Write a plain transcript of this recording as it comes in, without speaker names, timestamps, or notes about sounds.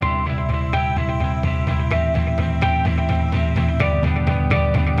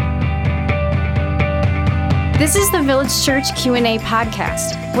This is the Village Church Q&A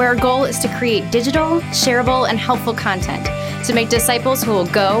podcast, where our goal is to create digital, shareable, and helpful content to make disciples who will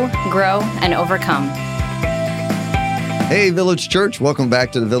go, grow, and overcome. Hey, Village Church. Welcome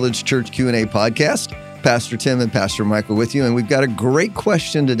back to the Village Church Q&A podcast. Pastor Tim and Pastor Michael with you, and we've got a great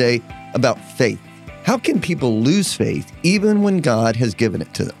question today about faith. How can people lose faith even when God has given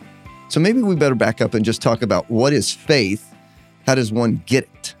it to them? So maybe we better back up and just talk about what is faith? How does one get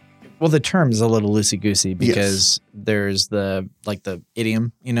it? Well, the term is a little loosey-goosey because there's the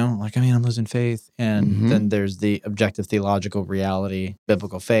idiom, I'm losing faith. And then there's the objective theological reality,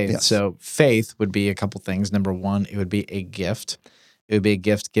 biblical faith. Yes. So faith would be a couple things. Number one, it would be a gift. It would be a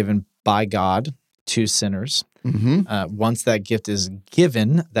gift given by God to sinners. Once that gift is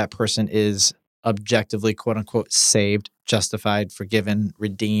given, that person is objectively, quote unquote, saved, justified, forgiven,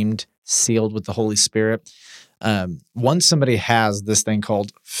 redeemed, sealed with the Holy Spirit. Once somebody has this thing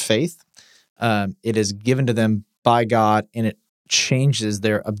called faith, it is given to them by God, and it changes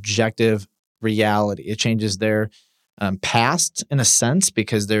their objective reality. It changes their past in a sense,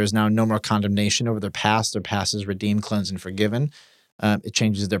 because there is now no more condemnation over their past. Their past is redeemed, cleansed, and forgiven. It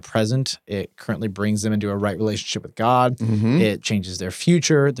changes their present. It currently brings them into a right relationship with God. It changes their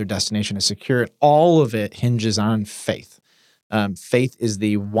future. Their destination is secure. All of it hinges on faith. Faith is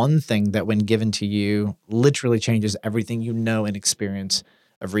the one thing that, when given to you, literally changes everything you know and experience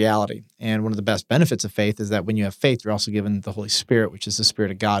of reality. And one of the best benefits of faith is that when you have faith, you're also given the Holy Spirit, which is the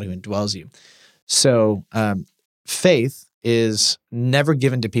Spirit of God who indwells you. So faith is never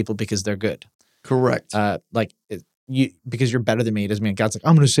given to people because they're good. Correct. Because you're better than me, it doesn't mean God's like,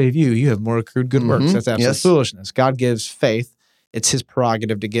 I'm going to save you. You have more accrued good works. That's absolute foolishness. God gives faith. It's his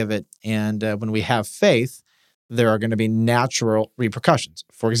prerogative to give it. And when we have faith, there are going to be natural repercussions.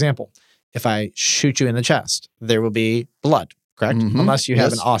 For example, if I shoot you in the chest, there will be blood, correct? Unless you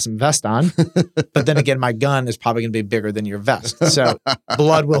have an awesome vest on. But then again, my gun is probably going to be bigger than your vest. So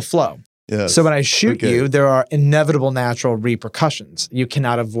blood will flow. Yes. So when I shoot you, there are inevitable natural repercussions. You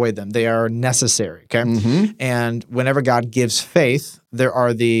cannot avoid them. They are necessary, okay? And whenever God gives faith, there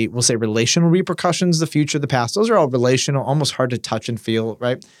are we'll say, relational repercussions, the future, the past. Those are all relational, almost hard to touch and feel,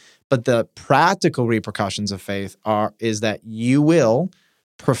 right? But the practical repercussions of faith is that you will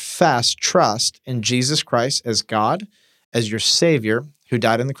profess trust in Jesus Christ as God, as your Savior, who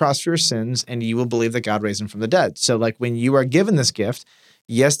died on the cross for your sins, and you will believe that God raised him from the dead. So like when you are given this gift,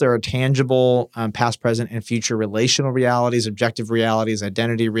 yes, there are tangible past, present, and future relational realities, objective realities,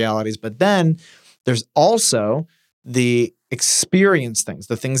 identity realities, but then there's also the experience things,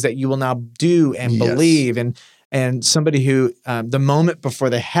 the things that you will now do and believe. And somebody who, the moment before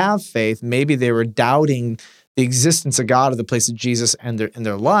they have faith, maybe they were doubting the existence of God or the place of Jesus in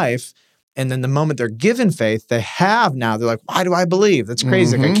their life. And then the moment they're given faith, they're like, why do I believe? That's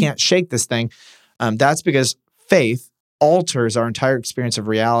crazy. Like, I can't shake this thing. That's because faith alters our entire experience of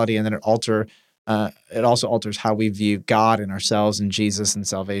reality, and then it also alters how we view God and ourselves and Jesus and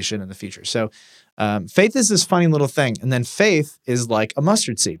salvation and the future. So faith is this funny little thing. And then faith is like a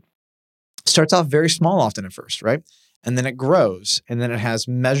mustard seed. Starts off very small often at first, right? And then it grows, and then it has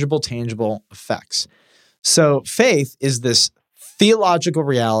measurable, tangible effects. So faith is this theological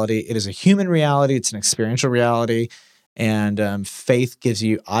reality. It is a human reality. It's an experiential reality. And faith gives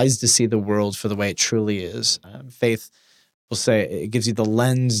you eyes to see the world for the way it truly is. Faith, we'll say, it gives you the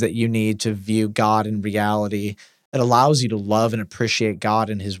lens that you need to view God in reality. It allows you to love and appreciate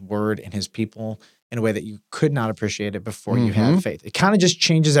God and his word and his people in a way that you could not appreciate it before you had faith. It kind of just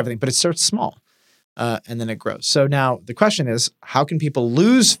changes everything, but it starts small and then it grows. So now the question is, how can people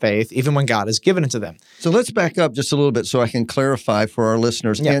lose faith even when God has given it to them? So let's back up just a little bit so I can clarify for our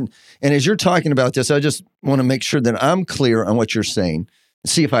listeners. Yeah. And as you're talking about this, I just want to make sure that I'm clear on what you're saying and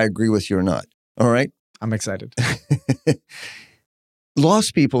see if I agree with you or not. All right? I'm excited.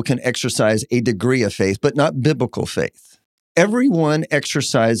 Lost people can exercise a degree of faith, but not biblical faith. Everyone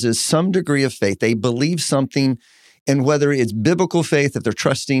exercises some degree of faith. They believe something, and whether it's biblical faith, if they're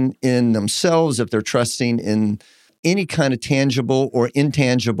trusting in themselves, if they're trusting in any kind of tangible or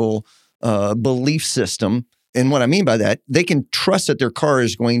intangible belief system. And what I mean by that, they can trust that their car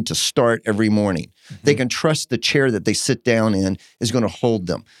is going to start every morning. They can trust the chair that they sit down in is going to hold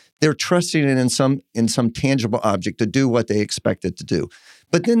them. They're trusting it in some tangible object to do what they expect it to do.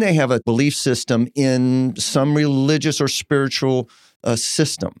 But then they have a belief system in some religious or spiritual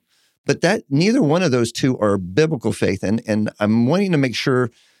system. But that neither one of those two are biblical faith. And I'm wanting to make sure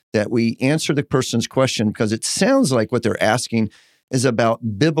that we answer the person's question, because it sounds like what they're asking is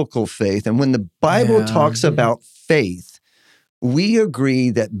about biblical faith. And when the Bible talks about faith, we agree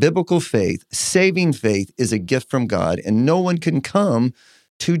that biblical faith, saving faith, is a gift from God, and no one can come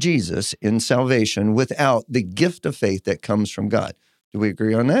to Jesus in salvation without the gift of faith that comes from God. Do we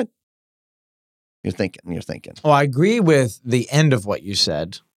agree on that? You're thinking. Well, I agree with the end of what you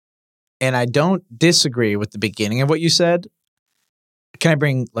said, and I don't disagree with the beginning of what you said. Can I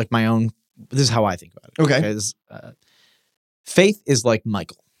bring like my own? This is how I think about it. Okay. Faith is like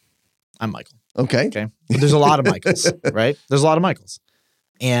Michael. I'm Michael. Okay. Okay. There's a lot of Michaels, right? There's a lot of Michaels.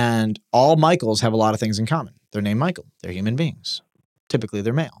 And all Michaels have a lot of things in common. They're named Michael. They're human beings. Typically,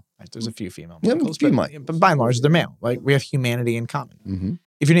 they're male. Right? There's a few female Michaels, but by and large, they're male. Like we have humanity in common. Mm-hmm.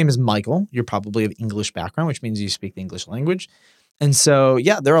 If your name is Michael, you're probably of English background, which means you speak the English language. And so,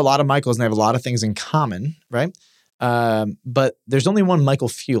 yeah, there are a lot of Michaels, and they have a lot of things in common, right? But there's only one Michael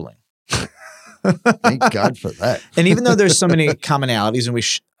Fueling. Thank God for that. And even though there's so many commonalities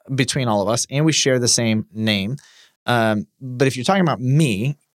and between all of us, and we share the same name, but if you're talking about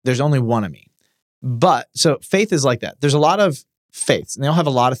me, there's only one of me. But so faith is like that. There's a lot of faiths, and they all have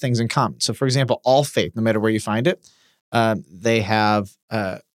a lot of things in common. So, for example, all faith, no matter where you find it, they have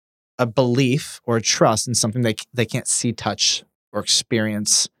a belief or a trust in something they can't see, touch, or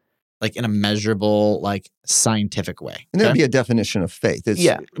experience, like in a measurable, like scientific way. And that'd be a definition of faith. It's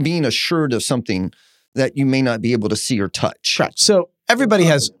being assured of something that you may not be able to see or touch. Correct. So everybody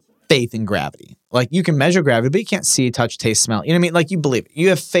has faith in gravity. Like you can measure gravity, but you can't see, touch, taste, smell. You know what I mean? Like you believe it. You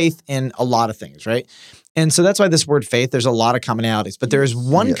have faith in a lot of things, right? And so that's why this word faith, there's a lot of commonalities, but there is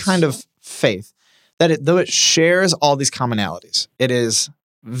one kind of faith that though it shares all these commonalities, it is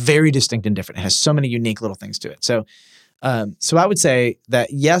very distinct and different. It has so many unique little things to it. So I would say that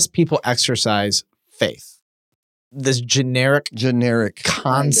yes, people exercise faith. This generic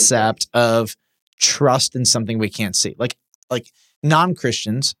concept of trust in something we can't see. Like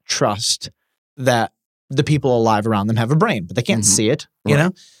non-Christians trust that the people alive around them have a brain, but they can't see it, you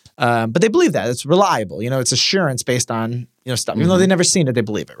know? But they believe that. It's reliable. It's assurance based on, stuff. Even though they've never seen it, they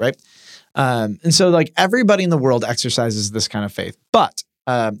believe it, right? And so like everybody in the world exercises this kind of faith. But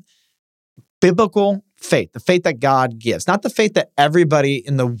biblical faith, the faith that God gives, not the faith that everybody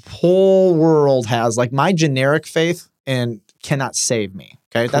in the whole world has, like my generic faith and cannot save me.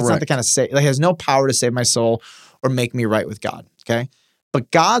 Okay. That's not the kind of it has no power to save my soul or make me right with God. Okay. But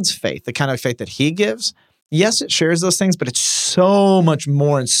God's faith, the kind of faith that he gives, yes, it shares those things, but it's so much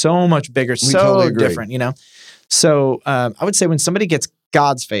more and so much bigger, so different, So I would say when somebody gets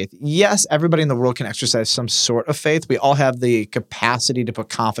God's faith, yes, everybody in the world can exercise some sort of faith. We all have the capacity to put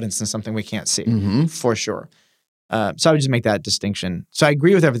confidence in something we can't see, for sure. So I would just make that distinction. So I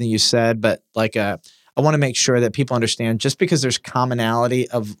agree with everything you said, but I want to make sure that people understand just because there's commonality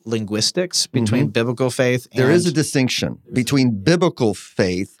of linguistics between biblical faith and... There is a distinction between biblical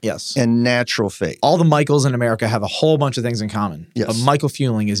faith and natural faith. All the Michaels in America have a whole bunch of things in common. Yes. But Michael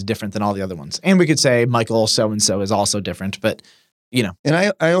Fueling is different than all the other ones. And we could say Michael so-and-so is also different, but...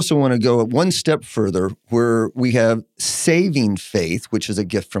 And I also want to go one step further where we have saving faith, which is a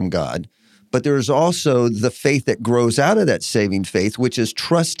gift from God, but there's also the faith that grows out of that saving faith, which is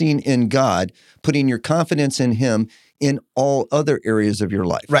trusting in God, putting your confidence in him in all other areas of your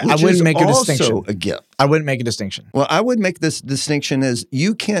life. Right. I wouldn't make a distinction. Also a gift. I wouldn't make a distinction. Well, I would make this distinction as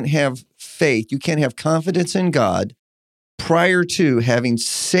you can't have faith, you can't have confidence in God prior to having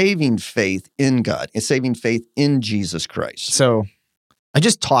saving faith in God and saving faith in Jesus Christ. So... I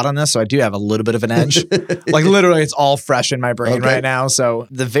just taught on this, so I do have a little bit of an edge. Like literally, it's all fresh in my brain right now. So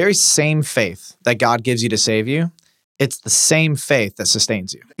the very same faith that God gives you to save you, it's the same faith that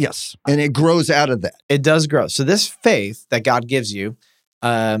sustains you. Yes, and it grows out of that. It does grow. So this faith that God gives you,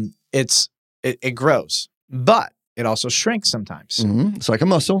 it grows, but it also shrinks sometimes. It's like a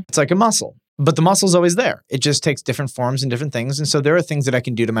muscle. It's like a muscle. But the muscle's always there. It just takes different forms and different things. And so there are things that I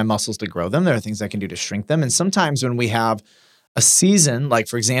can do to my muscles to grow them. There are things I can do to shrink them. And sometimes when we have a season, like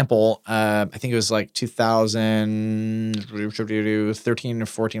for example, I think it was like 2013 or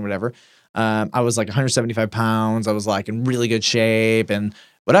 14, whatever. I was like 175 pounds. I was like in really good shape and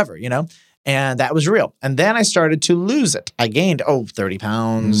whatever, and that was real. And then I started to lose it. I gained, 30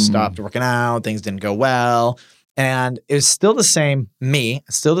 pounds, stopped working out. Things didn't go well. And it was still the same me,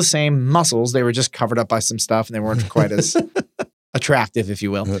 still the same muscles. They were just covered up by some stuff and they weren't quite as attractive, if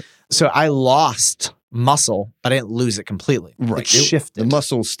you will. So I lost muscle, but I didn't lose it completely. Right. It shifted. The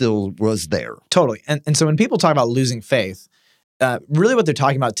muscle still was there. Totally. And so when people talk about losing faith, really what they're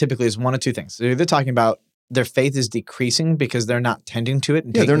talking about typically is one of two things. They're either talking about their faith is decreasing because they're not tending to it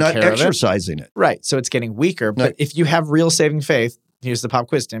and taking care of it. They're not exercising it. Right. So it's getting weaker. But if you have real saving faith, here's the pop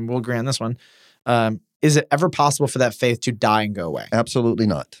quiz, Tim. We'll agree on this one. is it ever possible for that faith to die and go away? Absolutely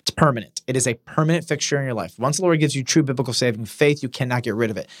not. It's permanent. It is a permanent fixture in your life. Once the Lord gives you true biblical saving faith, you cannot get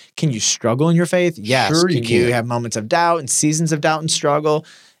rid of it. Can you struggle in your faith? Yes. Sure you can. can. You have moments of doubt and seasons of doubt and struggle?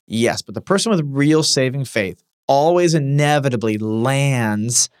 Yes. But the person with real saving faith always inevitably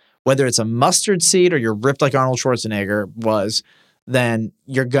lands, whether it's a mustard seed or you're ripped like Arnold Schwarzenegger was, then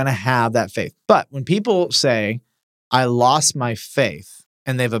you're going to have that faith. But when people say, I lost my faith,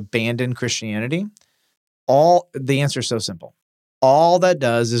 and they've abandoned Christianity, the answer is so simple. All that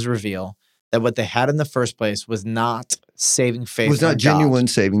does is reveal that what they had in the first place was not saving faith. It was not genuine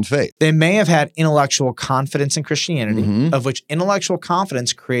saving faith. They may have had intellectual confidence in Christianity, of which intellectual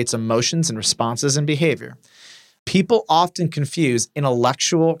confidence creates emotions and responses and behavior. People often confuse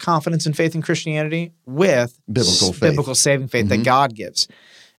intellectual confidence and faith in Christianity with biblical saving faith that God gives.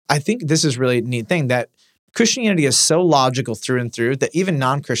 I think this is really a neat thing, that Christianity is so logical through and through that even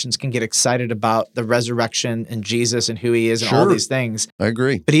non-Christians can get excited about the resurrection and Jesus and who he is and all these things. I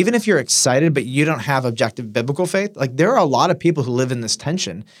agree. But even if you're excited, but you don't have objective biblical faith, like there are a lot of people who live in this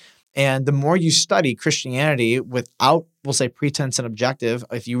tension. And the more you study Christianity without, we'll say, pretense and objective,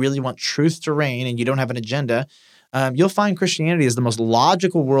 if you really want truth to reign and you don't have an agenda, you'll find Christianity is the most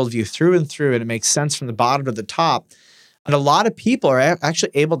logical worldview through and through, and it makes sense from the bottom to the top. And a lot of people are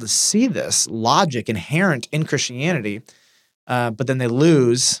actually able to see this logic inherent in Christianity, but then they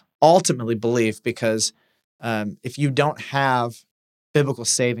lose ultimately belief because if you don't have biblical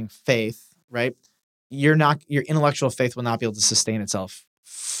saving faith, right, your intellectual faith will not be able to sustain itself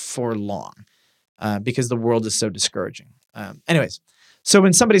for long because the world is so discouraging. Anyways, so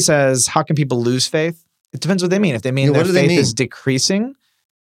when somebody says, how can people lose faith? It depends what they mean. If they mean their faith is decreasing,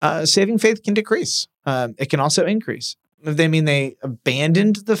 saving faith can decrease. It can also increase. If they mean they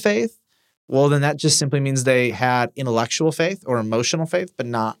abandoned the faith, well, then that just simply means they had intellectual faith or emotional faith, but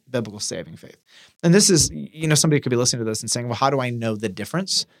not biblical saving faith. And this is, somebody could be listening to this and saying, well, how do I know the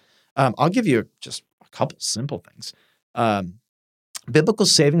difference? I'll give you just a couple simple things. Biblical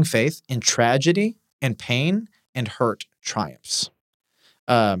saving faith in tragedy and pain and hurt triumphs.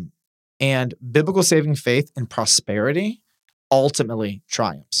 And biblical saving faith in prosperity ultimately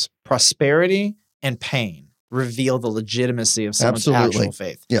triumphs. Prosperity and pain reveal the legitimacy of someone's actual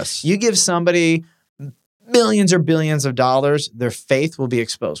faith. Yes. You give somebody millions or billions of dollars, their faith will be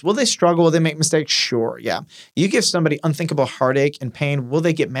exposed. Will they struggle? Will they make mistakes? Sure, yeah. You give somebody unthinkable heartache and pain, will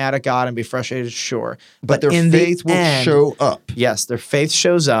they get mad at God and be frustrated? Sure. But their faith will show up. Yes, their faith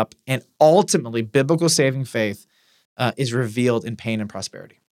shows up, and ultimately, biblical saving faith is revealed in pain and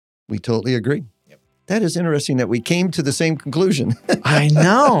prosperity. We totally agree. That is interesting that we came to the same conclusion. I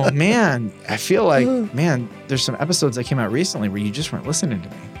know, man. I feel like, there's some episodes that came out recently where you just weren't listening to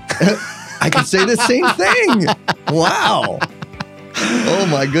me. I could say the same thing. Wow. Oh,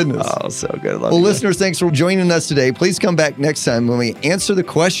 my goodness. Oh, so good. Love well, you, listeners, thanks for joining us today. Please come back next time when we answer the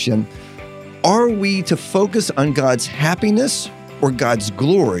question, are we to focus on God's happiness or God's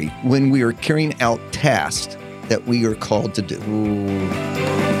glory when we are carrying out tasks that we are called to do?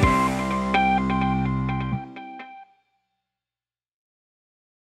 Ooh.